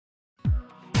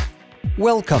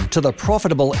Welcome to the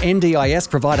Profitable NDIS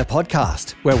Provider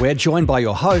Podcast, where we're joined by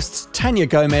your hosts, Tanya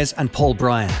Gomez and Paul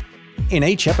Bryan. In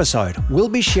each episode, we'll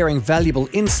be sharing valuable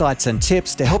insights and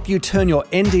tips to help you turn your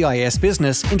NDIS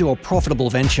business into a profitable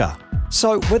venture.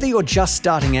 So whether you're just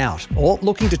starting out or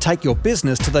looking to take your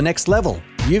business to the next level,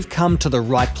 you've come to the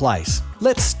right place.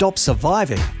 Let's stop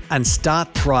surviving and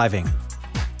start thriving.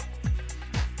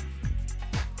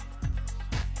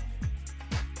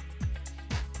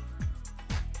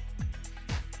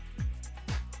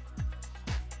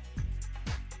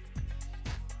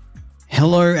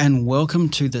 Hello and welcome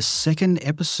to the second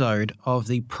episode of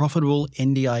the Profitable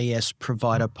NDIS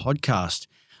Provider Podcast.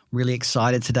 Really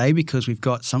excited today because we've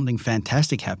got something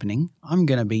fantastic happening. I'm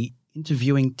going to be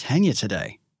interviewing Tanya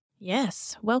today.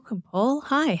 Yes, welcome, Paul.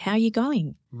 Hi, how are you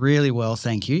going? Really well,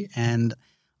 thank you. And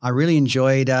I really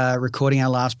enjoyed recording our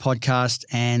last podcast,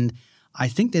 and I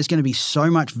think there's going to be so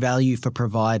much value for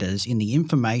providers in the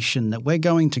information that we're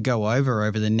going to go over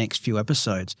the next few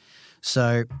episodes.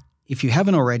 So if you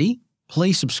haven't already,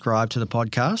 please subscribe to the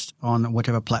podcast on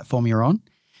whatever platform you're on,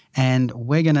 and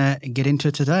we're going to get into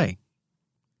it today.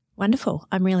 Wonderful.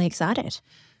 I'm really excited.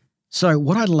 So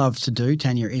what I'd love to do,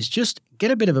 Tanya, is just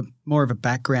get a bit of more of a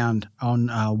background on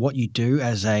what you do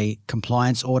as a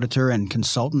compliance auditor and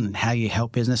consultant and how you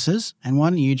help businesses. And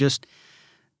why don't you just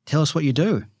tell us what you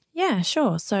do? Yeah,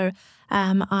 sure. So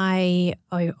I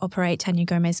operate Tanya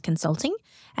Gomez Consulting,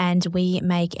 and we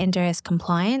make NDIS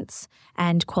compliance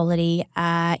and quality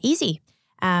easy.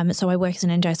 So I work as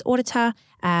an NDIS auditor,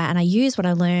 and I use what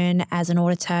I learn as an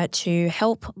auditor to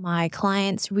help my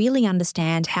clients really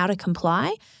understand how to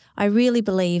comply. I really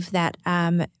believe that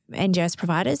NDIS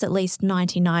providers, at least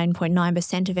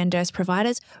 99.9% of NDIS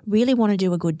providers, really want to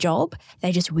do a good job.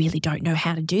 They just really don't know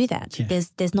how to do that. Yeah.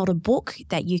 There's not a book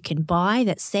that you can buy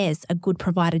that says a good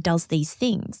provider does these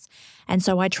things. And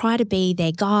so I try to be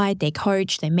their guide, their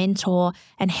coach, their mentor,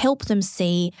 and help them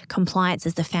see compliance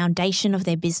as the foundation of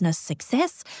their business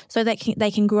success so that they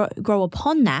can grow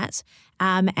upon that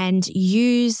and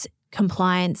use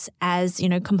compliance as,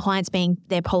 compliance being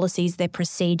their policies, their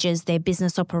procedures, their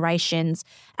business operations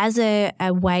as a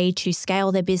way to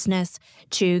scale their business,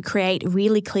 to create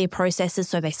really clear processes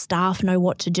so their staff know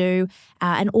what to do.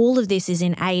 And all of this is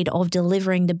in aid of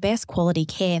delivering the best quality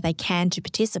care they can to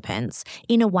participants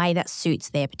in a way that suits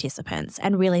their participants.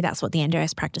 And really that's what the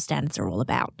NDIS practice standards are all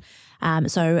about.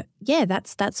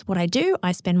 That's what I do.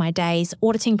 I spend my days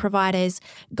auditing providers,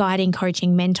 guiding,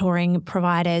 coaching, mentoring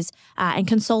providers, and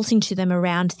consulting to them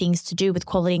around things to do with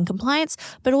quality and compliance,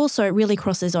 but also it really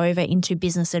crosses over into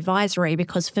business advisory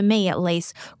because for me, at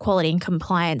least, quality and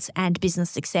compliance and business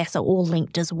success are all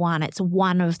linked as one. It's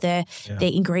one of the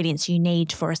ingredients you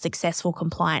need for a successful,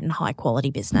 compliant and high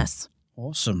quality business.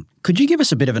 Awesome. Could you give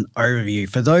us a bit of an overview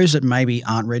for those that maybe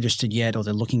aren't registered yet or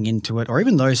they're looking into it, or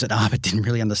even those that are but didn't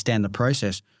really understand the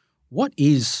process? What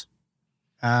is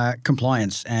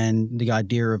compliance and the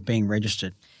idea of being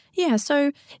registered? Yeah,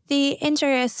 so the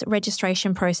NDIS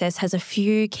registration process has a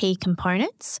few key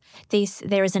components.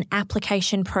 There is an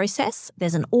application process,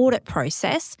 there's an audit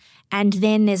process, and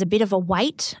then there's a bit of a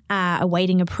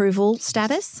awaiting approval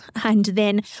status. And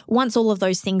then once all of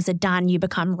those things are done, you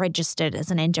become registered as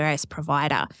an NDIS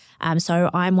provider. So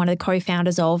I'm one of the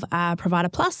co-founders of Provider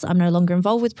Plus. I'm no longer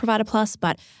involved with Provider Plus,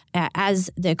 but as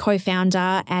the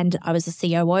co-founder and I was the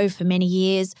COO for many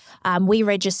years, we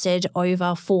registered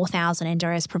over 4,000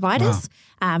 NDIS providers,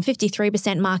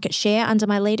 53% market share under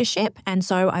my leadership. And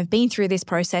so I've been through this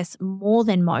process more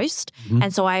than most. Mm-hmm.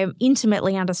 And so I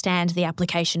intimately understand the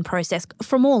application process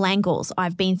from all angles.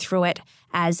 I've been through it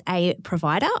as a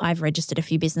provider. I've registered a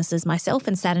few businesses myself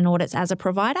and sat in audits as a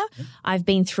provider. Mm-hmm. I've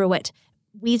been through it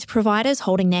with providers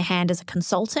holding their hand as a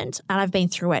consultant, and I've been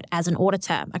through it as an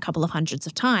auditor a couple of hundreds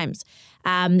of times.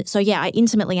 I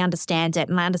intimately understand it,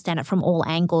 and I understand it from all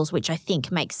angles, which I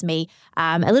think makes me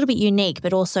a little bit unique,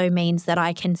 but also means that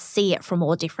I can see it from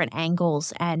all different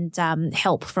angles and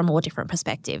help from all different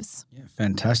perspectives. Yeah,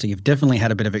 fantastic. You've definitely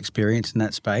had a bit of experience in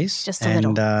that space. Just a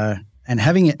little. And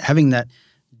having that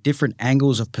different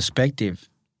angles of perspective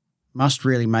must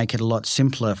really make it a lot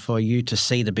simpler for you to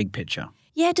see the big picture.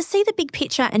 Yeah, to see the big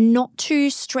picture and not to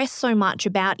stress so much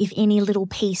about if any little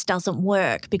piece doesn't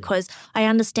work, because I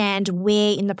understand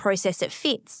where in the process it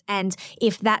fits. And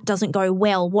if that doesn't go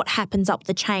well, what happens up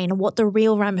the chain and what the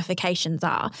real ramifications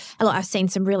are. And I've seen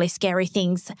some really scary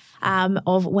things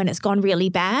of when it's gone really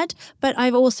bad, but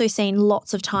I've also seen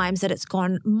lots of times that it's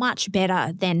gone much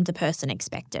better than the person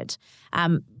expected.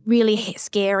 Really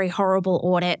scary,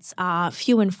 horrible audits are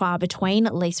few and far between,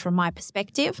 at least from my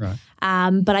perspective. Right.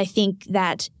 But I think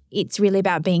that it's really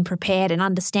about being prepared and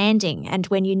understanding. And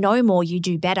when you know more, you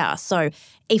do better. So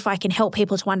if I can help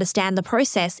people to understand the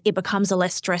process, it becomes a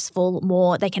less stressful,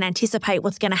 more they can anticipate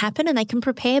what's going to happen and they can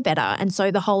prepare better. And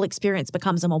so the whole experience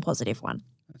becomes a more positive one.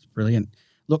 That's brilliant.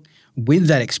 Look, with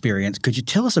that experience, could you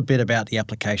tell us a bit about the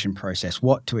application process,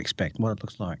 what to expect, what it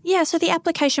looks like? Yeah, so the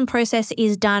application process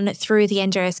is done through the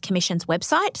NDIS Commission's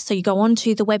website. So you go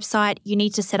onto the website, you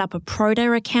need to set up a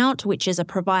PRODA account, which is a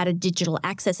provider digital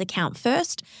access account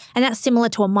first. And that's similar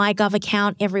to a MyGov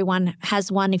account. Everyone has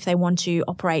one if they want to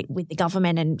operate with the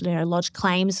government and lodge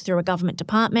claims through a government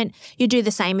department. You do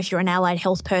the same if you're an allied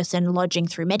health person lodging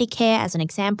through Medicare, as an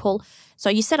example. So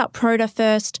you set up PRODA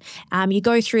first, you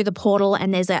go through the portal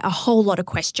and there's a whole lot of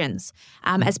questions.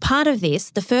 As part of this,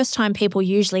 the first time people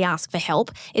usually ask for help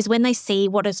is when they see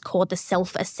what is called the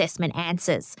self-assessment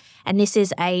answers. And this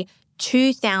is a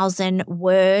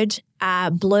 2,000-word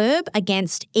blurb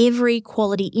against every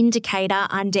quality indicator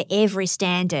under every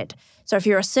standard. So if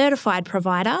you're a certified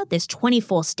provider, there's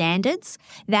 24 standards.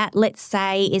 That, let's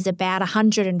say, is about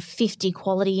 150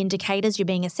 quality indicators you're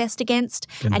being assessed against.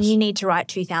 Goodness. And you need to write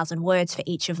 2,000 words for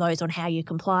each of those on how you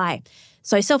comply.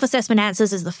 So self-assessment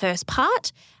answers is the first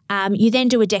part. You then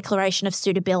do a declaration of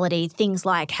suitability, things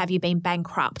like have you been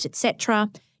bankrupt,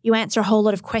 etc. You answer a whole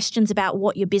lot of questions about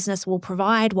what your business will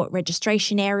provide, what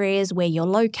registration areas, where you're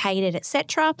located,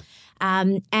 etc.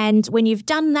 And when you've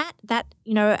done that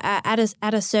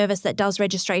at a service that does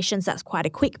registrations, that's quite a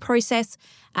quick process.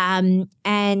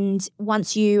 And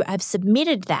once you have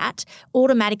submitted that,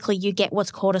 automatically you get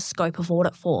what's called a scope of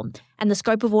audit form. And the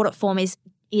scope of audit form is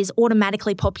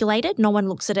automatically populated. No one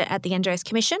looks at it at the NDIS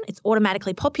Commission. It's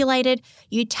automatically populated.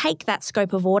 You take that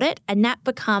scope of audit and that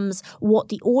becomes what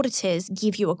the auditors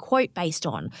give you a quote based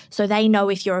on. So they know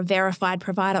if you're a verified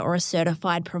provider or a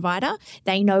certified provider.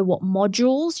 They know what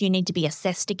modules you need to be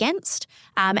assessed against.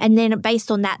 And then based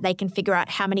on that, they can figure out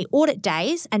how many audit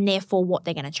days and therefore what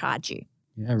they're going to charge you.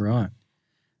 Yeah, right.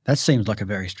 That seems like a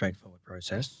very straightforward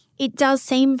process. It does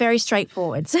seem very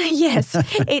straightforward. So yes,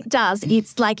 it does.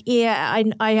 It's like,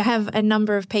 I have a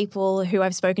number of people who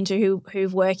I've spoken to who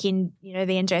work in, the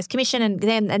NDIS Commission and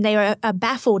they are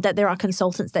baffled that there are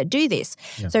consultants that do this.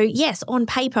 Yeah. So yes, on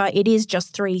paper, it is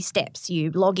just 3 steps.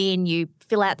 You log in, you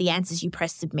fill out the answers, you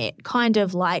press submit, kind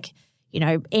of like,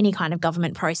 any kind of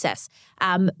government process.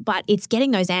 But it's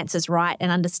getting those answers right and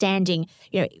understanding,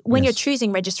 when you're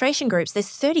choosing registration groups, there's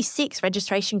 36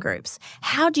 registration groups.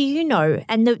 How do you know?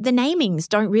 And the namings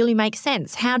don't really make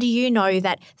sense. How do you know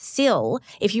that SIL,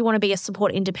 if you want to be a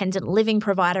support independent living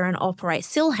provider and operate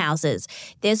SIL houses,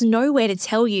 there's nowhere to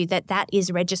tell you that is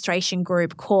a registration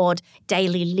group called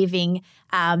daily living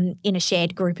in a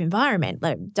shared group environment,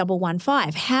 like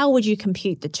 115. How would you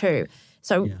compute the two?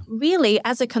 So really,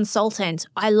 as a consultant,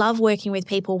 I love working with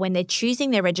people when they're choosing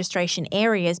their registration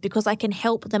areas because I can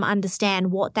help them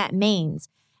understand what that means.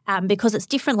 Because it's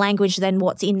different language than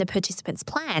what's in the participant's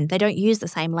plan. They don't use the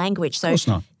same language. So of course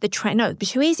not. It'd be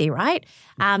too easy, right?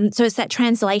 So it's that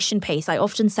translation piece. I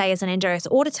often say as an NDIS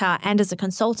auditor and as a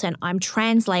consultant, I'm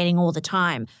translating all the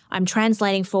time. I'm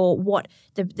translating for what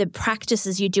the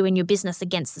practices you do in your business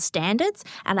against the standards.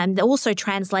 And I'm also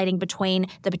translating between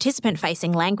the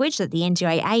participant-facing language that the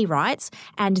NDIA writes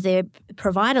and the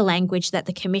provider language that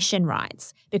the Commission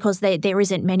writes, because there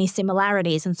isn't many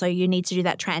similarities. And so you need to do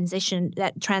that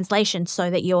translation so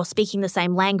that you're speaking the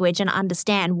same language and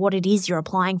understand what it is you're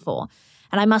applying for.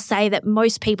 And I must say that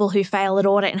most people who fail at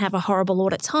audit and have a horrible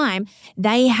audit time,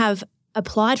 they have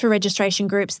applied for registration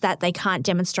groups that they can't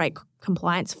demonstrate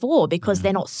compliance for because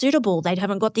they're not suitable. They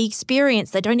haven't got the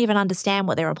experience. They don't even understand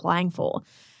what they're applying for.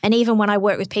 And even when I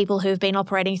work with people who have been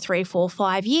operating 3, 4,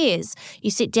 5 years, you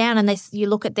sit down and you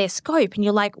look at their scope and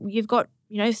you're like, you've got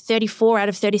 34 out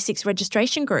of 36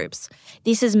 registration groups.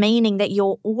 This is meaning that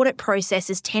your audit process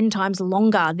is 10 times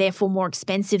longer, therefore more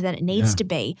expensive than it needs to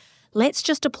be. Let's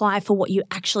just apply for what you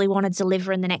actually want to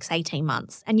deliver in the next 18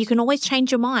 months. And you can always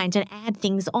change your mind and add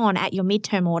things on at your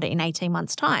midterm audit in 18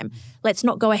 months' time. Let's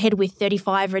not go ahead with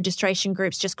 35 registration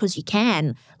groups just because you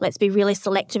can. Let's be really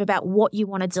selective about what you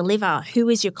want to deliver, who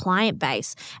is your client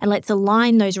base, and let's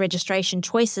align those registration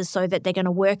choices so that they're going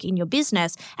to work in your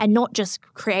business and not just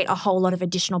create a whole lot of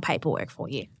additional paperwork for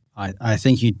you. I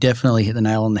think you definitely hit the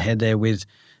nail on the head there with,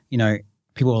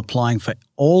 people applying for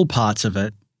all parts of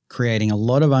it, creating a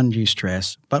lot of undue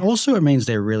stress, but also it means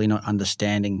they're really not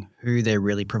understanding who they're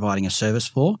really providing a service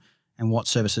for and what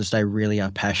services they really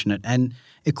are passionate and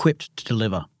equipped to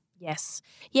deliver. Yes.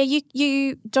 Yeah,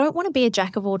 you don't want to be a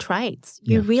jack of all trades.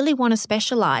 You really want to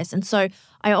specialize. And so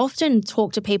I often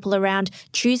talk to people around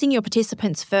choosing your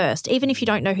participants first, even if you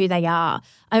don't know who they are.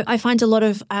 I find a lot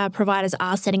of providers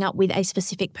are setting up with a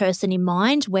specific person in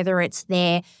mind, whether it's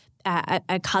their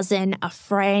a cousin, a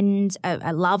friend,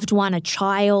 a loved one, a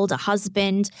child, a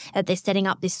husband, that they're setting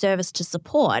up this service to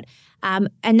support.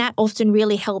 And that often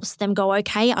really helps them go,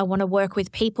 okay, I want to work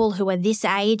with people who are this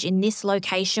age in this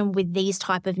location with these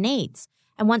type of needs.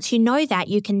 And once you know that,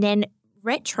 you can then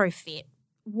retrofit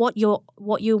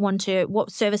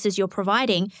what services you're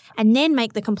providing, and then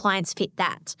make the compliance fit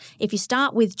that. If you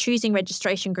start with choosing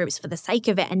registration groups for the sake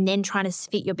of it and then trying to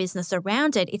fit your business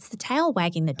around it, it's the tail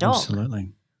wagging the dog.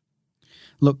 Absolutely.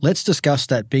 Look, let's discuss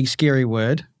that big scary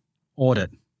word, audit.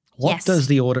 What does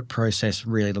the audit process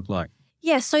really look like?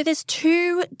 Yeah, so there's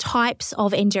two types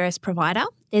of NDIS provider.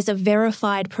 There's a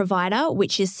verified provider,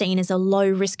 which is seen as a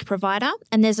low-risk provider,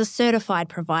 and there's a certified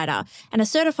provider. And a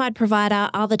certified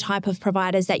provider are the type of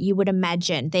providers that you would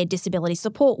imagine. They're disability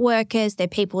support workers, they're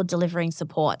people delivering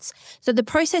supports. So the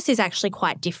process is actually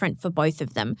quite different for both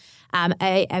of them.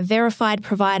 A verified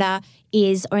provider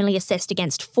is only assessed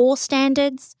against 4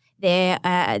 standards. Their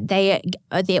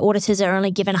auditors are only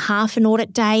given half an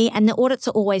audit day, and the audits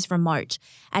are always remote.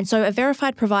 And so a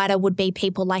verified provider would be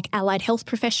people like allied health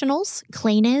professionals,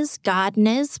 cleaners,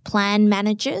 gardeners, plan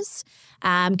managers,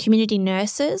 community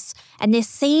nurses, and they're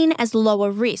seen as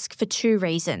lower risk for 2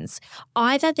 reasons.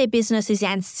 Either their business is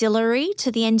ancillary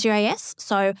to the NDIS.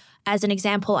 So as an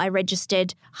example, I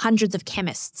registered hundreds of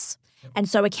chemists. And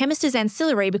so a chemist is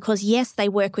ancillary because, yes, they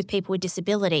work with people with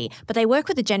disability, but they work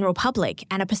with the general public,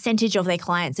 and a percentage of their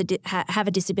clients have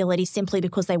a disability simply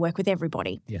because they work with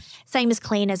everybody. Yes. Same as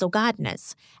cleaners or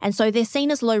gardeners. And so they're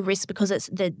seen as low risk because it's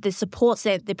the supports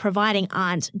they're providing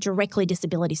aren't directly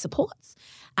disability supports.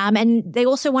 And they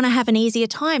also want to have an easier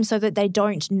time so that they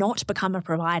don't not become a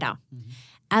provider.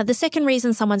 Mm-hmm. The second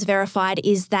reason someone's verified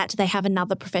is that they have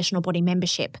another professional body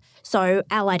membership. So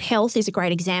allied health is a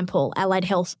great example. Allied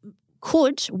health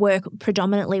could work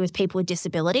predominantly with people with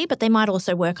disability, but they might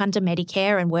also work under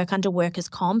Medicare and work under workers'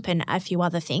 comp and a few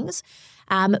other things.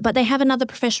 But they have another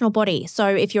professional body. So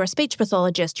if you're a speech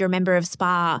pathologist, you're a member of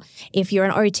SPA. If you're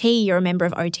an OT, you're a member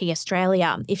of OT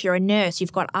Australia. If you're a nurse,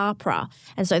 you've got APRA.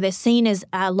 And so they're seen as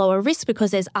lower risk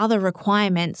because there's other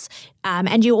requirements,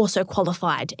 and you're also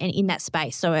qualified in that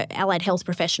space. So allied health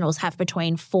professionals have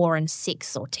between 4 and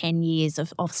 6 or 10 years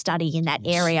of study in that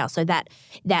area. So that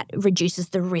reduces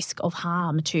the risk of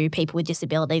harm to people with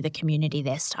disability, the community,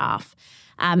 their staff.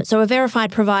 So a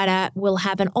verified provider will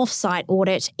have an off-site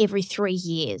audit every 3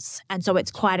 years. And so it's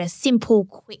quite a simple,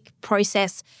 quick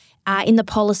process. In the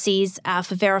policies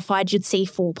for verified, you'd see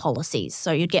 4 policies.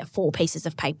 So you'd get 4 pieces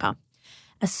of paper.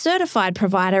 A certified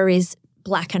provider is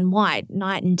black and white,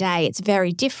 night and day. It's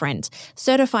very different.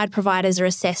 Certified providers are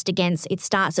assessed against, it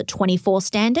starts at 24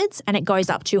 standards and it goes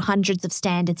up to hundreds of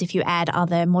standards if you add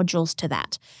other modules to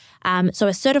that. So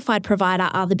a certified provider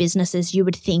are the businesses you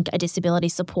would think are disability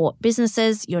support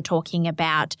businesses. You're talking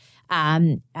about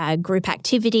group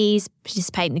activities,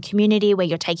 participate in the community where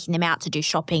you're taking them out to do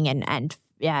shopping and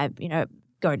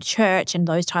go to church and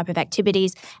those type of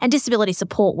activities, and disability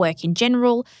support work in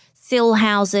general. SIL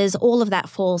houses, all of that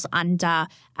falls under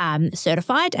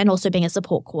certified, and also being a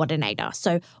support coordinator.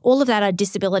 So all of that are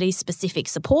disability-specific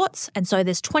supports, and so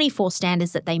there's 24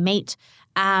 standards that they meet.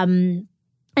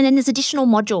 And then there's additional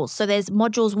modules. So there's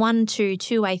modules 1, 2,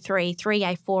 2A3,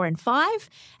 3A4 and 5,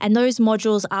 and those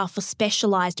modules are for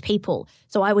specialised people.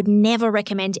 So I would never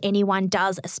recommend anyone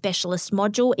does a specialist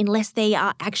module unless they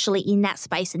are actually in that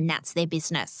space and that's their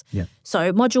business. Yeah.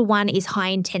 So module 1 is high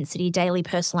intensity daily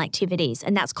personal activities,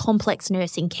 and that's complex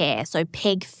nursing care. So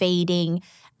peg feeding,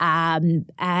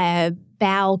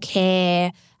 bowel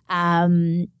care,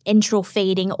 enteral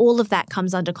feeding, all of that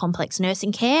comes under complex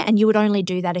nursing care, and you would only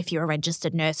do that if you're a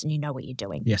registered nurse and you know what you're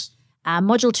doing. Yes.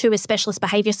 Module 2 is specialist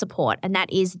behaviour support, and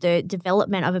that is the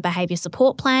development of a behaviour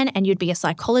support plan, and you'd be a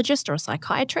psychologist or a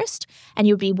psychiatrist, and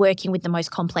you'd be working with the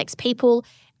most complex people.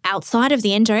 Outside of the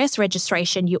NDIS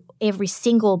registration, every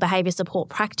single behaviour support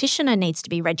practitioner needs to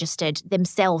be registered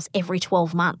themselves every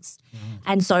 12 months.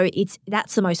 And so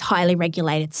that's the most highly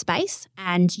regulated space,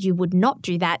 and you would not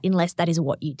do that unless that is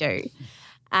what you do.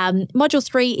 Module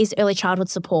 3 is early childhood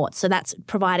support. So that's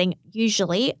providing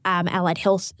usually allied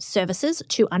health services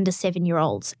to under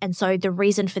 7-year-olds. And so the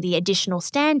reason for the additional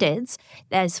standards,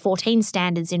 there's 14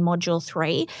 standards in Module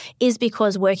 3, is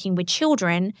because working with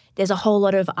children, there's a whole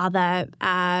lot of other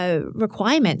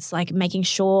requirements, like making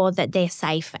sure that they're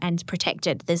safe and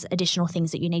protected. There's additional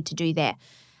things that you need to do there.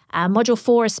 Module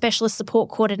 4 is specialist support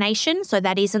coordination. So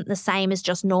that isn't the same as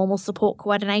just normal support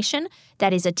coordination.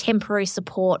 That is a temporary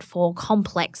support for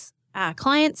complex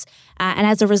clients. And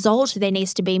as a result, there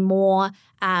needs to be more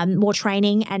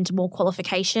training and more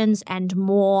qualifications and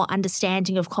more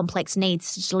understanding of complex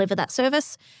needs to deliver that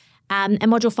service. And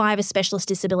Module 5 is specialist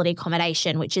disability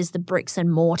accommodation, which is the bricks and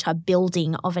mortar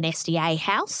building of an SDA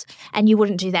house. And you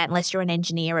wouldn't do that unless you're an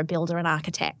engineer, a builder, an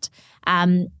architect.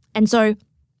 And so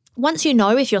once you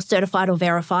know if you're certified or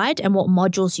verified and what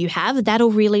modules you have,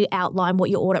 that'll really outline what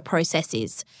your audit process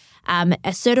is.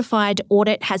 A certified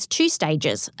audit has 2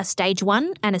 stages, a stage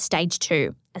 1 and a stage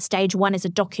 2. A stage 1 is a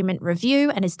document review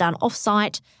and is done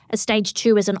off-site. A stage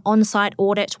 2 is an on-site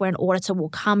audit where an auditor will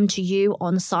come to you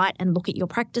on-site and look at your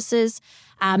practices.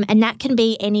 And that can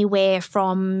be anywhere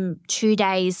from 2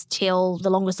 days till the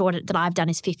longest audit that I've done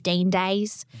is 15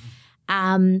 days.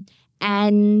 And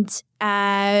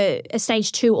a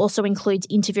stage 2 also includes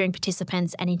interviewing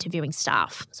participants and interviewing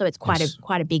staff. So it's quite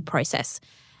a big process.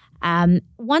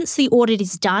 Once the audit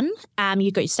is done,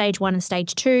 you go stage 1 and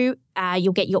stage 2.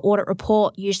 You'll get your audit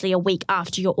report usually a week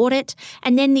after your audit,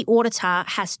 and then the auditor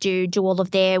has to do all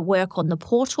of their work on the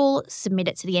portal, submit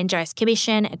it to the NDIS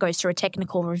Commission. It goes through a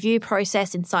technical review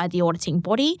process inside the auditing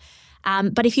body.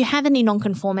 But if you have any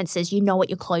non-conformances, you know at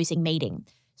your closing meeting.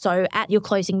 So at your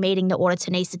closing meeting, the auditor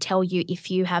needs to tell you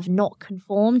if you have not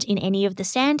conformed in any of the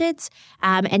standards,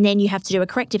 and then you have to do a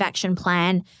corrective action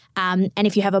plan. And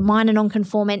if you have a minor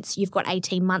non-conformance, you've got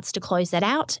 18 months to close that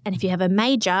out. And if you have a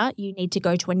major, you need to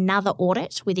go to another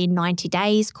audit within 90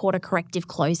 days called a corrective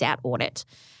closeout audit.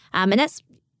 And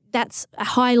that's a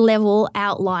high-level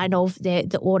outline of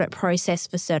the audit process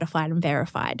for certified and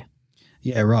verified.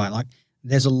 Yeah, right. Like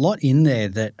there's a lot in there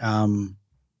that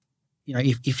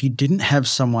if you didn't have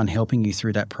someone helping you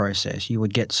through that process, you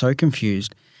would get so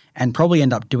confused and probably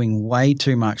end up doing way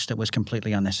too much that was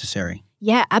completely unnecessary.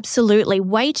 Yeah, absolutely.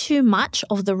 Way too much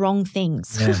of the wrong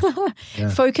things. Yeah.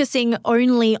 Focusing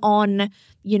only on,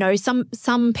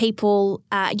 some people,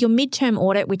 your midterm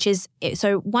audit, which is,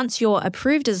 so once you're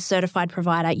approved as a certified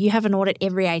provider, you have an audit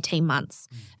every 18 months.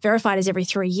 Verified is every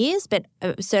 3 years, but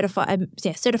certified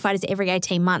is every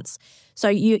 18 months. So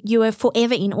you are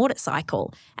forever in audit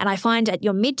cycle. And I find at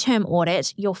your midterm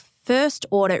audit, your first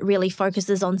audit really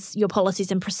focuses on your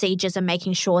policies and procedures and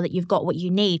making sure that you've got what you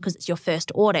need because it's your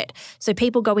first audit. So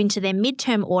people go into their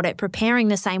midterm audit preparing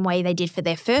the same way they did for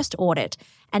their first audit,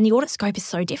 and the audit scope is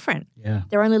so different. Yeah.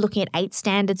 They're only looking at 8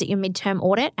 standards at your midterm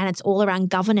audit, and it's all around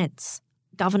governance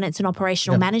and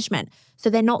operational management. So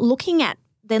they're not looking at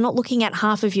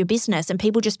half of your business, and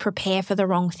people just prepare for the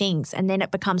wrong things, and then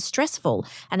it becomes stressful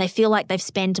and they feel like they've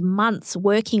spent months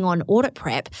working on audit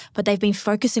prep, but they've been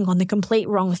focusing on the complete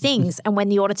wrong things. And when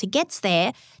the auditor gets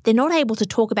there, they're not able to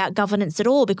talk about governance at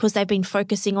all because they've been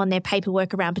focusing on their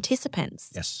paperwork around participants.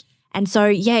 Yes. And so,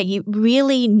 you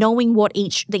really knowing what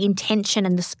the intention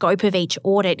and the scope of each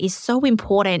audit is so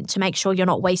important to make sure you're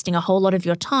not wasting a whole lot of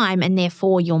your time and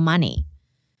therefore your money.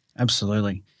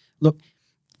 Absolutely. Look,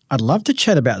 I'd love to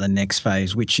chat about the next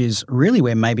phase, which is really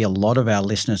where maybe a lot of our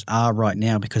listeners are right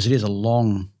now because it is a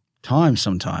long time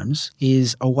sometimes,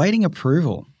 is awaiting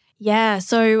approval. Yeah.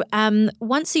 So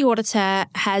once the auditor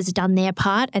has done their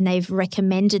part and they've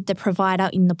recommended the provider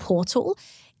in the portal,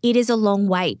 it is a long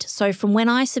wait. So from when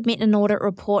I submit an audit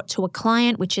report to a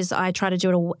client, which is I try to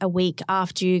do it a week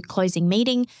after closing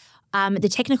meeting, the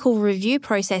technical review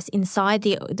process inside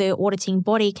the auditing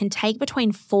body can take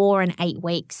between 4 and 8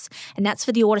 weeks. And that's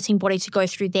for the auditing body to go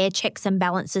through their checks and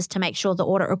balances to make sure the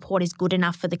audit report is good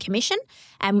enough for the commission.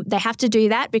 And they have to do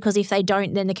that because if they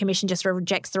don't, then the commission just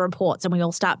rejects the reports and we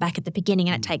all start back at the beginning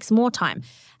and it takes more time.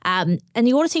 And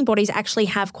the auditing bodies actually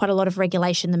have quite a lot of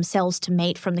regulation themselves to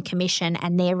meet from the commission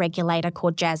and their regulator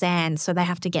called JASAN, so they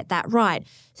have to get that right.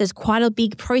 So there's quite a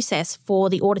big process for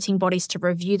the auditing bodies to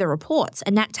review the reports,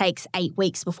 and that takes 8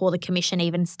 weeks before the commission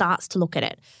even starts to look at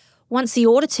it. Once the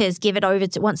auditors give it over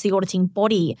to, once the auditing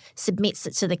body submits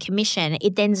it to the commission,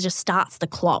 it then just starts the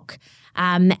clock.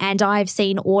 And I've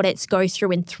seen audits go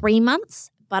through in 3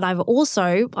 months. But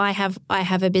I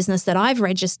have a business that I've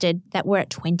registered that we're at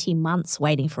 20 months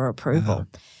waiting for approval.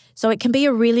 So it can be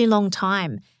a really long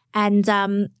time. And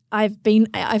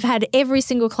I've had every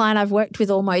single client I've worked with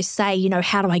almost say,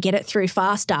 how do I get it through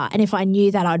faster? And if I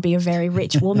knew that, I'd be a very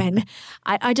rich woman.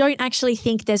 I don't actually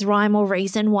think there's rhyme or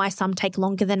reason why some take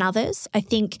longer than others. I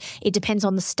think it depends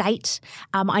on the state.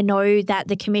 I know that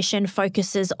the commission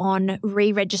focuses on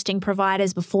re-registering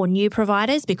providers before new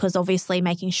providers because obviously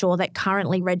making sure that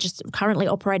currently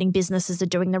operating businesses are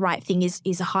doing the right thing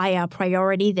is a higher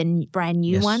priority than brand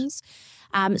new ones.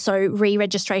 So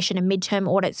re-registration and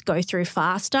midterm audits go through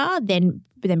faster than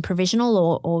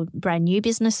provisional or brand new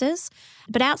businesses.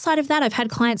 But outside of that, I've had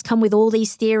clients come with all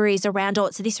these theories around,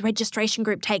 it's this registration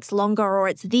group takes longer, or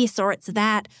it's this or it's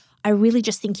that. I really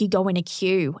just think you go in a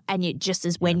queue and it just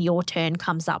is when your turn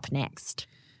comes up next.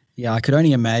 Yeah, I could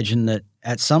only imagine that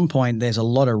at some point there's a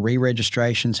lot of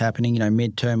re-registrations happening,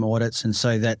 midterm audits, and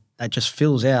so that just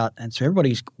fills out. And so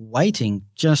everybody's waiting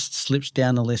just slips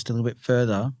down the list a little bit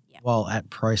further while that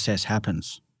process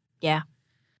happens. Yeah.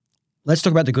 Let's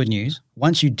talk about the good news.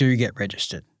 Once you do get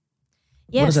registered,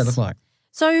 what does that look like?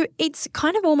 So it's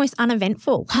kind of almost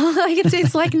uneventful.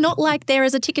 It's like not like there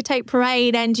is a ticker tape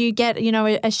parade and you get,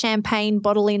 a champagne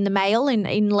bottle in the mail,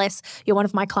 unless you're one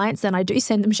of my clients, then I do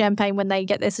send them champagne when they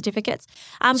get their certificates.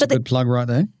 That's a good plug right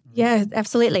there. Yeah,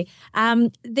 absolutely.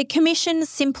 The commission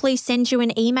simply sends you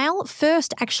an email.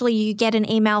 First, actually, you get an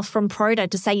email from Proda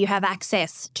to say you have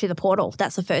access to the portal.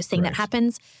 That's the first thing that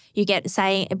happens. You get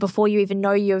before you even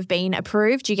know you've been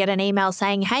approved, you get an email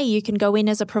saying, hey, you can go in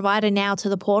as a provider now to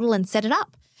the portal and set it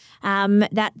up.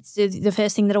 That's the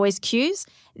first thing that always queues.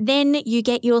 Then you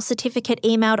get your certificate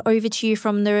emailed over to you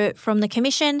from the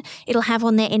commission. It'll have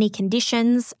on there any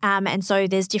conditions, and so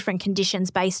there's different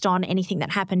conditions based on anything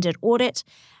that happened at audit.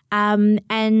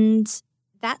 And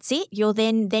that's it.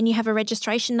 Then you have a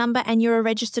registration number and you're a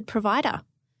registered provider.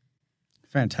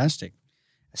 Fantastic.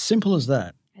 As simple as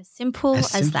that. As simple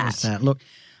as that. Look,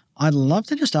 I'd love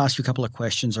to just ask you a couple of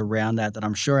questions around that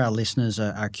I'm sure our listeners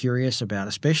are curious about,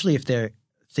 especially if they're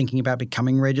thinking about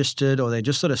becoming registered or they're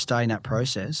just sort of starting that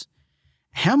process.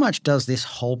 How much does this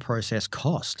whole process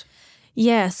cost?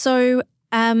 Yeah, so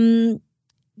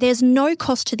there's no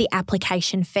cost to the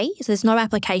application fee. So there's no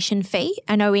application fee.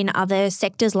 I know in other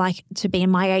sectors, like to be in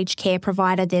my aged care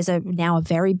provider, there's now a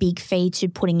very big fee to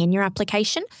putting in your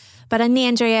application. But in the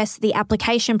NDIS, the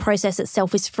application process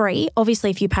itself is free. Obviously,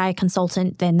 if you pay a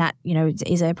consultant, then that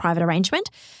is a private arrangement.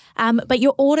 But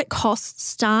your audit costs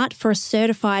start for a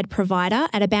certified provider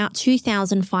at about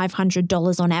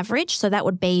 $2,500 on average. So that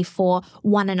would be for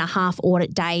 1.5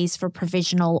 audit days for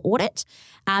provisional audit.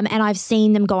 And I've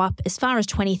seen them go up as far as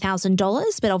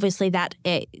 $20,000, but obviously that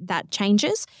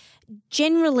changes.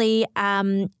 Generally,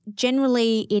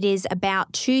 it is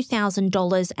about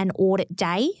 $2,000 an audit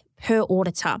day per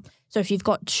auditor. So if you've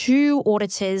got 2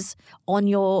 auditors on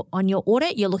your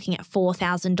audit, you're looking at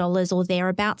 $4,000 or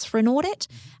thereabouts for an audit.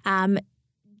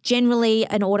 Generally,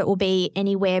 an audit will be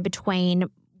anywhere between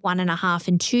 1.5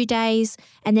 and 2 days.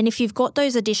 And then if you've got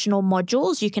those additional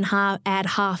modules, you can add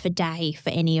half a day for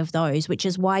any of those, which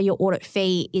is why your audit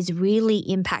fee is really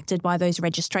impacted by those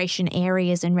registration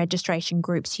areas and registration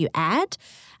groups you add.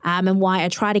 And why I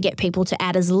try to get people to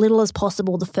add as little as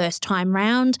possible the first time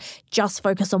round, just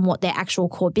focus on what their actual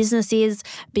core business is,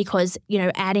 because,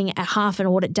 adding a half an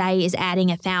audit day is adding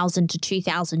 $1,000 to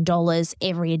 $2,000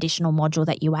 every additional module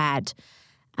that you add.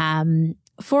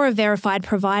 For a verified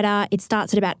provider, it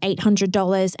starts at about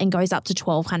 $800 and goes up to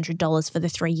 $1,200 for the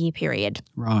 3-year period.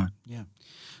 Right, yeah.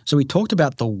 So we talked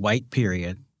about the wait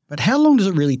period, but how long does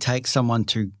it really take someone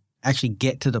to actually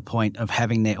get to the point of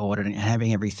having their audit and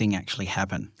having everything actually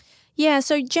happen? Yeah,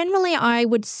 so generally I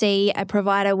would see a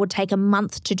provider would take a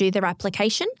month to do their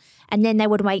application, and then they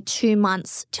would wait 2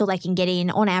 months till they can get in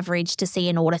on average to see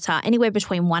an auditor, anywhere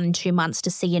between 1 and 2 months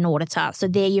to see an auditor. So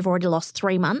there you've already lost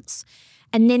 3 months.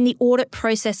 And then the audit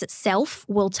process itself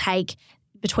will take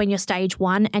between your stage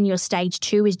 1 and your stage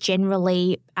 2 is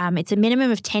generally, it's a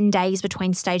minimum of 10 days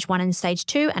between stage 1 and stage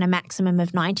 2 and a maximum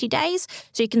of 90 days.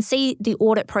 So you can see the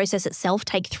audit process itself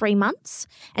take 3 months.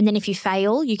 And then if you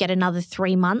fail, you get another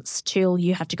 3 months till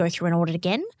you have to go through an audit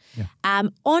again. Yeah.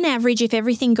 On average, if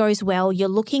everything goes well, you're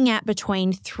looking at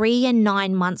between 3 and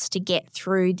 9 months to get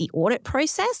through the audit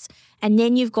process. And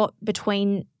then you've got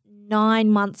between 9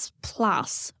 months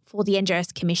plus for the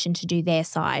NDIS Commission to do their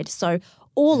side. So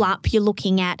all up, you're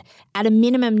looking at a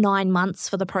minimum 9 months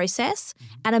for the process,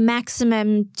 at a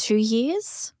maximum 2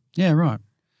 years. Yeah, right.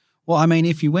 Well, I mean,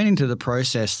 if you went into the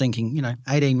process thinking,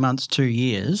 18 months, 2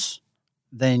 years,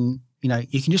 then,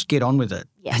 you can just get on with it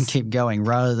and keep going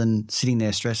rather than sitting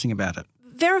there stressing about it.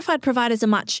 Verified providers are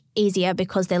much easier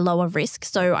because they're lower risk.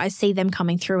 So I see them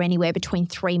coming through anywhere between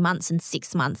 3 months and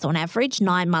 6 months on average,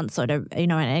 9 months sort of,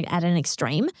 at an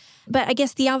extreme. But I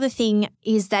guess the other thing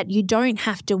is that you don't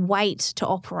have to wait to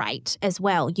operate as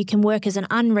well. You can work as an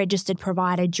unregistered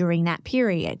provider during that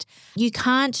period. You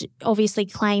can't obviously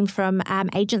claim from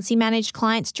agency managed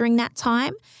clients during that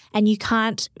time, and you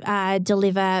can't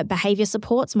deliver behaviour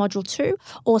supports, Module 2,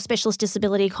 or specialist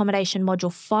disability accommodation,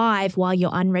 Module 5, while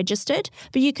you're unregistered.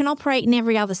 but you can operate in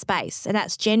every other space. And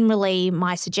that's generally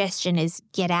my suggestion is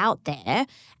get out there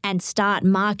and start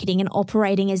marketing and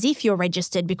operating as if you're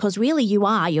registered, because really you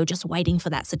are. You're just waiting for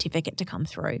that certificate to come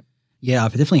through. Yeah,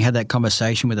 I've definitely had that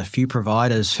conversation with a few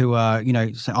providers who are,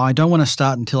 say, I don't want to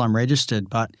start until I'm registered.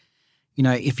 But,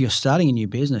 if you're starting a new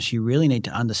business, you really need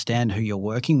to understand who you're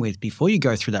working with before you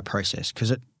go through that process.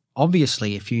 Because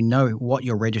obviously, if you know what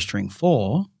you're registering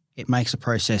for, it makes the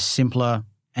process simpler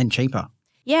and cheaper.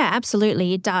 Yeah,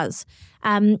 absolutely. It does.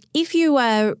 If you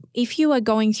are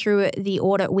going through the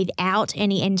audit without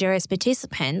any NDIS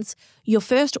participants, your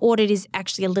first audit is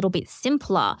actually a little bit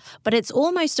simpler, but it's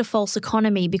almost a false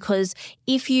economy, because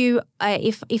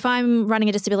if I'm running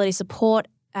a disability support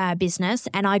business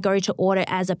and I go to audit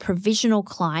as a provisional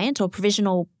client or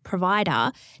provisional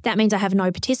provider, that means I have no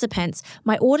participants.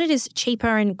 My audit is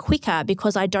cheaper and quicker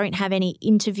because I don't have any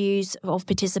interviews of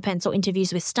participants or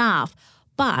interviews with staff.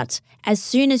 But as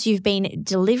soon as you've been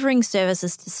delivering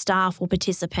services to staff or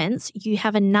participants, you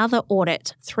have another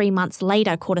audit 3 months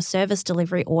later called a service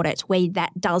delivery audit, where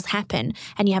that does happen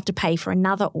and you have to pay for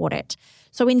another audit.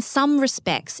 So in some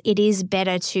respects, it is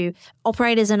better to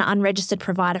operate as an unregistered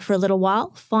provider for a little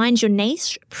while, find your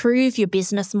niche, prove your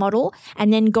business model,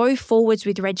 and then go forwards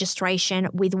with registration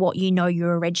with what you know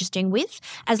you're registering with,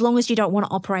 as long as you don't want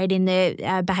to operate in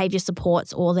the behaviour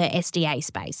supports or the SDA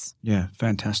space. Yeah,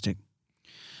 fantastic.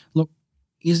 Look,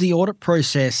 is the audit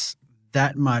process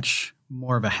that much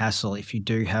more of a hassle if you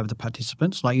do have the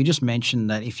participants? Like you just mentioned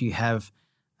that if you have,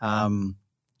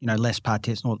 less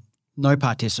participants or no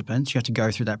participants, you have to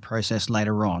go through that process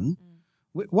later on.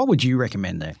 What would you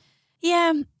recommend there?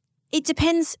 Yeah, it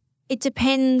depends. It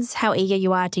depends how eager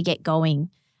you are to get going,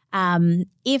 and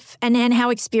how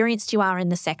experienced you are in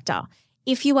the sector.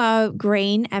 If you are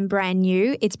green and brand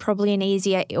new, it's probably an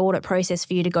easier audit process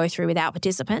for you to go through without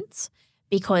participants,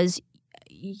 because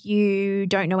you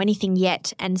don't know anything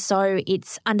yet. And so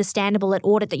it's understandable at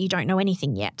audit that you don't know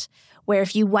anything yet. Where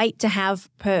if you wait to have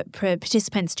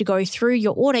participants to go through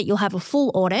your audit, you'll have a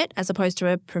full audit as opposed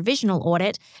to a provisional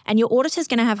audit, and your auditor's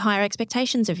going to have higher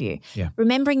expectations of you. Yeah.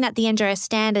 Remembering that the NDIS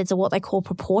standards are what they call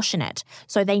proportionate.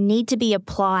 So they need to be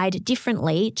applied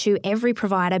differently to every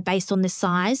provider based on the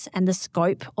size and the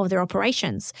scope of their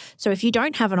operations. So if you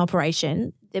don't have an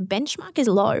operation, the benchmark is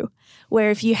low.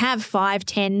 Where if you have 5,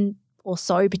 10 or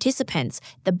so participants,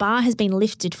 the bar has been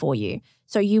lifted for you.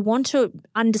 So you want to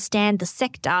understand the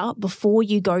sector before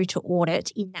you go to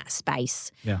audit in that space.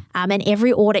 Yeah. And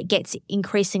every audit gets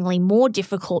increasingly more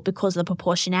difficult because the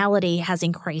proportionality has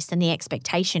increased and the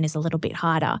expectation is a little bit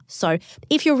harder. So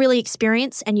if you're really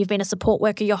experienced and you've been a support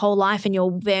worker your whole life and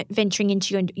you're venturing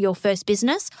into your first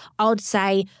business, I would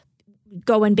say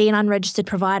go and be an unregistered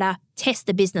provider, test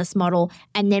the business model,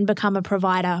 and then become a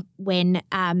provider when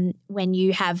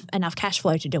you have enough cash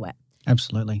flow to do it.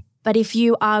 Absolutely. But if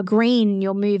you are green,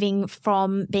 you're moving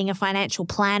from being a financial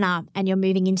planner and you're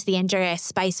moving into the NDIS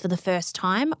space for the first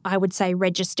time, I would say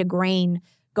register green,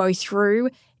 go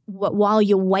through while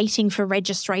you're waiting for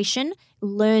registration,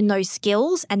 learn those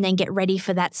skills, and then get ready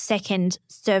for that second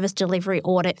service delivery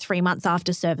audit 3 months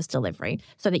after service delivery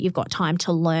so that you've got time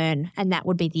to learn, and that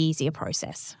would be the easier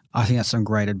process. I think that's some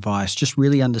great advice. Just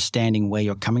really understanding where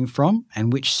you're coming from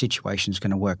and which situation is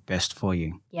going to work best for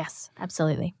you. Yes,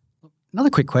 absolutely. Another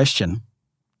quick question.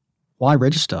 Why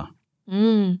register?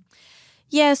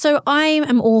 Yeah, so I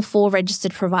am all for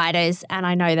registered providers, and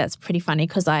I know that's pretty funny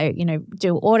because I,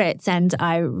 do audits and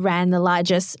I ran the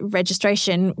largest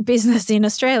registration business in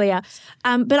Australia.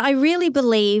 But I really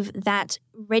believe that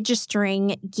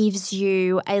registering gives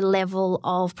you a level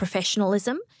of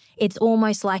professionalism. It's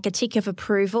almost like a tick of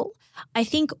approval. I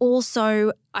think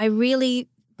also I really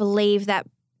believe that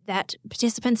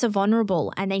participants are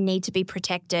vulnerable and they need to be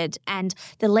protected. And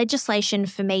the legislation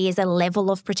for me is a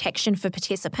level of protection for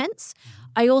participants.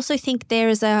 I also think there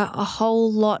is a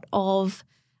whole lot of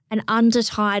an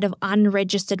undertide of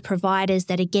unregistered providers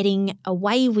that are getting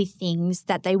away with things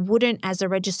that they wouldn't as a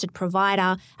registered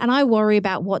provider. And I worry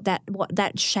about what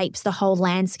that shapes the whole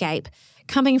landscape.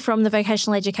 Coming from the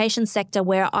vocational education sector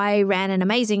where I ran an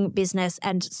amazing business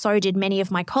and so did many of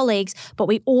my colleagues, but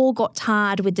we all got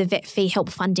tarred with the vet fee help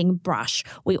funding brush.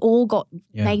 We all got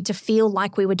made to feel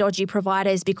like we were dodgy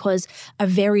providers because a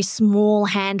very small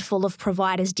handful of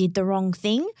providers did the wrong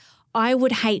thing. I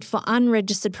would hate for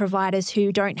unregistered providers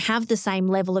who don't have the same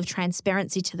level of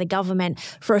transparency to the government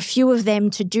for a few of them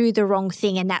to do the wrong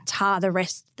thing and that tar the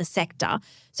rest of the sector.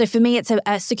 So for me, it's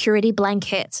a security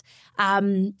blanket.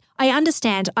 I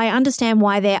understand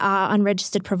why there are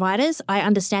unregistered providers. I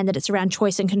understand that it's around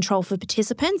choice and control for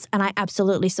participants, and I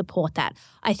absolutely support that.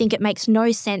 I think it makes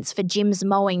no sense for Jim's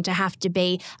Mowing to have to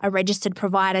be a registered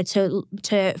provider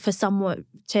for someone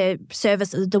to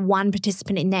service the one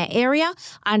participant in their area.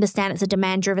 I understand it's a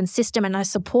demand-driven system, and I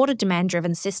support a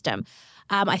demand-driven system.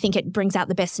 I think it brings out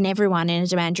the best in everyone in a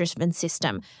demand-driven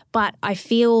system. But I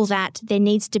feel that there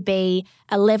needs to be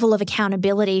a level of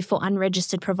accountability for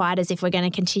unregistered providers if we're going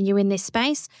to continue in this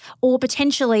space, or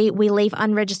potentially we leave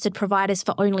unregistered providers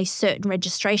for only certain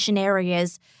registration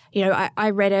areas. You know,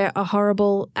 I read a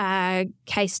horrible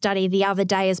case study the other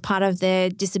day as part of the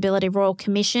Disability Royal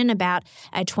Commission about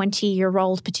a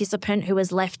 20-year-old participant who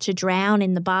was left to drown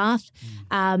in the bath.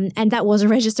 And that was a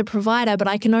registered provider. But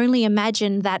I can only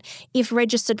imagine that if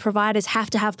registered providers have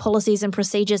to have policies and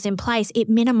procedures in place, it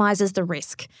minimises the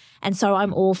risk. And so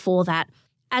I'm all for that.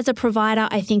 As a provider,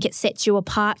 I think it sets you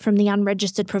apart from the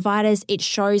unregistered providers. It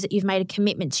shows that you've made a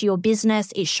commitment to your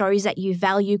business. It shows that you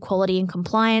value quality and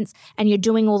compliance, and you're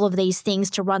doing all of these things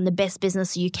to run the best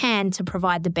business you can to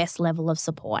provide the best level of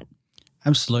support.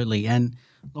 Absolutely. And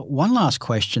one last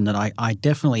question that I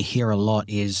definitely hear a lot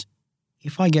is,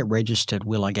 if I get registered,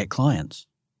 will I get clients?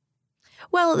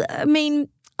 Well, I mean,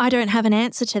 I don't have an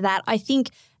answer to that. I think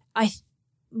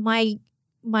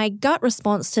my gut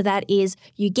response to that is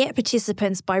you get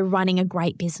participants by running a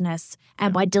great business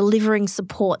and by delivering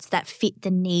supports that fit the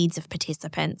needs of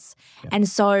participants. Yeah. And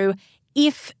so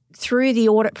if through the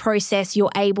audit process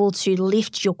you're able to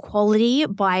lift your quality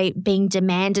by being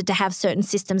demanded to have certain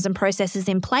systems and processes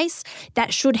in place,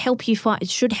 that should help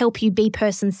you be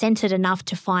person-centered enough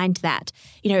to find that.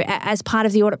 You know, as part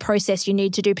of the audit process, you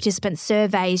need to do participant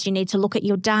surveys, you need to look at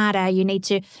your data, you need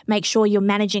to make sure you're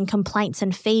managing complaints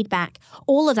and feedback.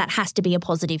 All of that has to be a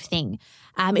positive thing.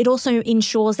 It also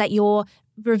ensures that you're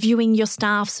reviewing your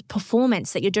staff's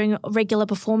performance, that you're doing regular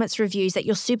performance reviews, that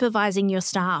you're supervising your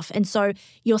staff. And so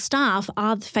your staff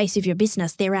are the face of your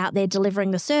business. They're out there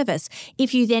delivering the service.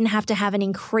 If you then have to have an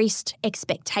increased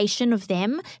expectation of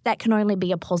them, that can only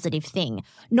be a positive thing.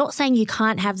 Not saying you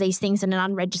can't have these things in an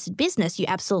unregistered business. You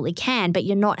absolutely can, but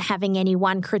you're not having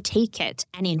anyone critique it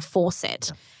and enforce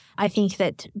it. I think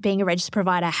that being a registered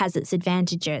provider has its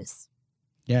advantages.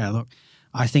 Yeah, look,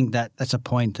 I think that's a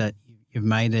point that you've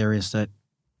made there, is that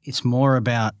it's more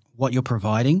about what you're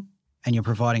providing, and you're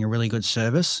providing a really good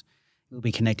service. You'll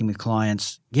be connecting with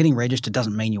clients. Getting registered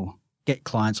doesn't mean you'll get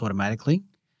clients automatically,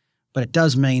 but it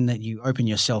does mean that you open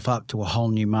yourself up to a whole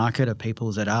new market of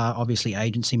people that are obviously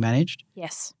agency managed.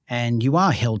 Yes. And you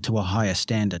are held to a higher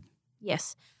standard.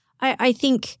 Yes. I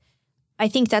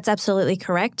think that's absolutely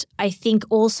correct. I think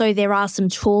also there are some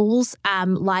tools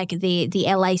like the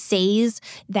LACs.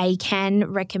 They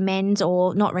can recommend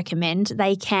or not recommend.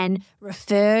 They can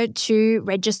refer to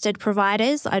registered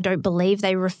providers. I don't believe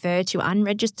they refer to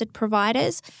unregistered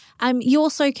providers. You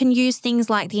also can use things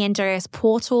like the NDIS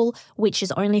portal, which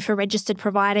is only for registered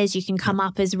providers. You can come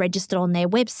up as registered on their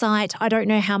website. I don't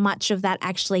know how much of that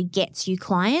actually gets you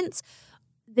clients.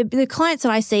 The clients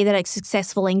that I see that are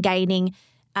successful in gaining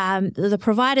the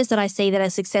providers that I see that are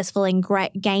successful in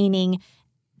gaining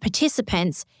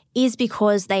participants is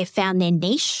because they've found their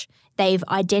niche, they've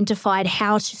identified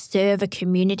how to serve a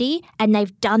community, and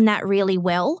they've done that really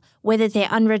well. Whether they're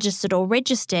unregistered or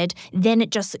registered, then it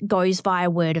just goes via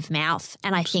word of mouth.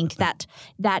 And I think that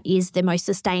is the most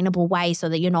sustainable way, so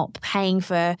that you're not paying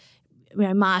for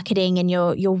marketing, and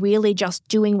you're really just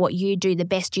doing what you do the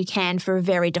best you can for a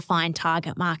very defined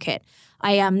target market.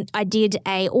 I did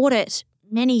a audit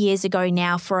many years ago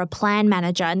now for a plan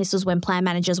manager, and this was when plan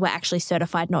managers were actually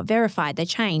certified, not verified. They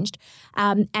changed.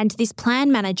 And this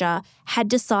plan manager had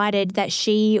decided that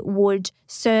she would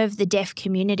serve the deaf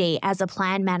community as a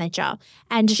plan manager.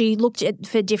 And she looked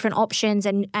for different options,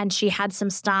 and she had some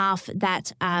staff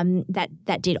that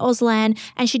did Auslan,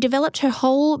 and she developed her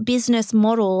whole business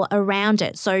model around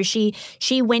it. So she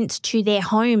went to their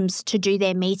homes to do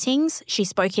their meetings. She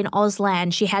spoke in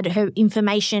Auslan. She had her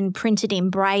information printed in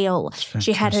Braille.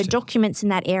 She had her documents in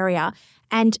that area.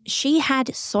 And she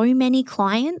had so many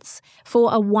clients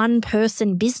for a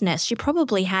one-person business. She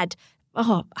probably had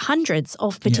hundreds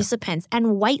of participants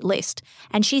and wait list.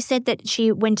 And she said that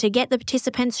she went to get the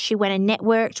participants, she went and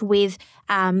networked with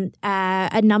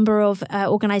a number of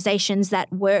organisations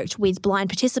that worked with blind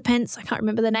participants. I can't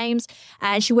remember the names.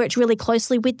 She worked really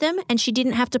closely with them, and she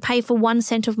didn't have to pay for 1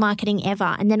 cent of marketing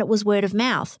ever. And then it was word of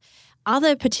mouth.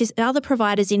 Other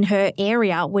providers in her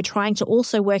area were trying to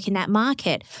also work in that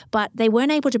market, but they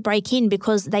weren't able to break in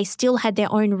because they still had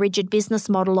their own rigid business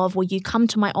model of, well, you come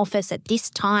to my office at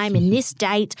this time and this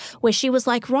date, where she was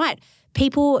like, right,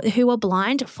 People who are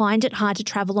blind find it hard to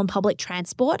travel on public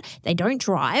transport. They don't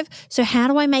drive. So how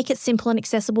do I make it simple and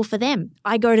accessible for them?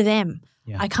 I go to them.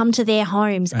 Yeah. I come to their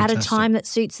homes at a time that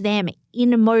suits them,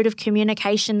 in a mode of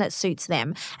communication that suits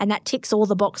them. And that ticks all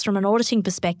the box from an auditing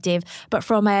perspective. But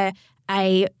from a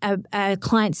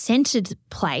client-centered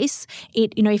place,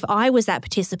 if I was that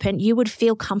participant, you would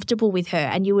feel comfortable with her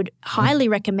and you would highly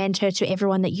recommend her to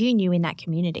everyone that you knew in that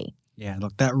community. Yeah,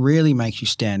 look, that really makes you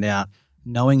stand out,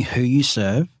 knowing who you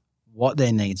serve, what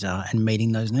their needs are, and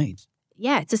meeting those needs.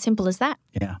 Yeah, it's as simple as that.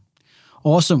 Yeah.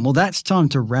 Awesome. Well, that's time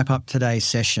to wrap up today's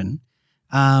session.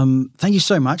 Thank you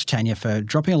so much, Tanya, for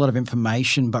dropping a lot of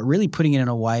information, but really putting it in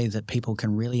a way that people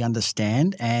can really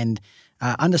understand and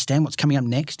understand what's coming up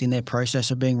next in their process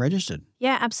of being registered.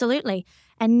 Yeah, absolutely.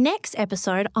 And next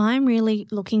episode, I'm really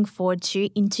looking forward to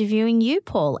interviewing you,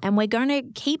 Paul, and we're going to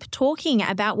keep talking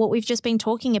about what we've just been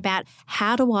talking about.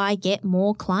 How do I get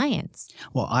more clients?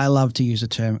 Well, I love to use the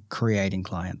term creating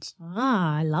clients.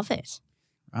 I love it.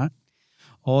 Right.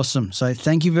 Awesome. So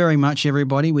thank you very much,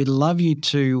 everybody. We'd love you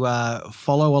to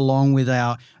follow along with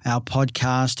our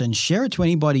podcast and share it to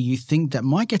anybody you think that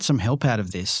might get some help out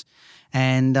of this.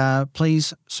 And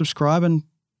please subscribe and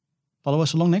follow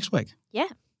us along next week. Yeah.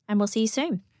 And we'll see you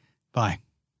soon. Bye.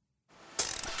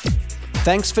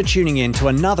 Thanks for tuning in to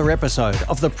another episode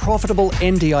of the Profitable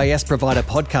NDIS Provider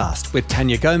Podcast with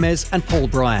Tanya Gomez and Paul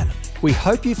Bryan. We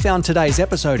hope you found today's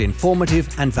episode informative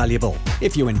and valuable.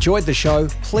 If you enjoyed the show,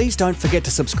 please don't forget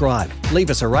to subscribe,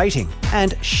 leave us a rating,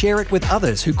 and share it with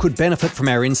others who could benefit from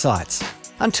our insights.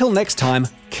 Until next time,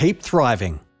 keep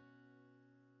thriving.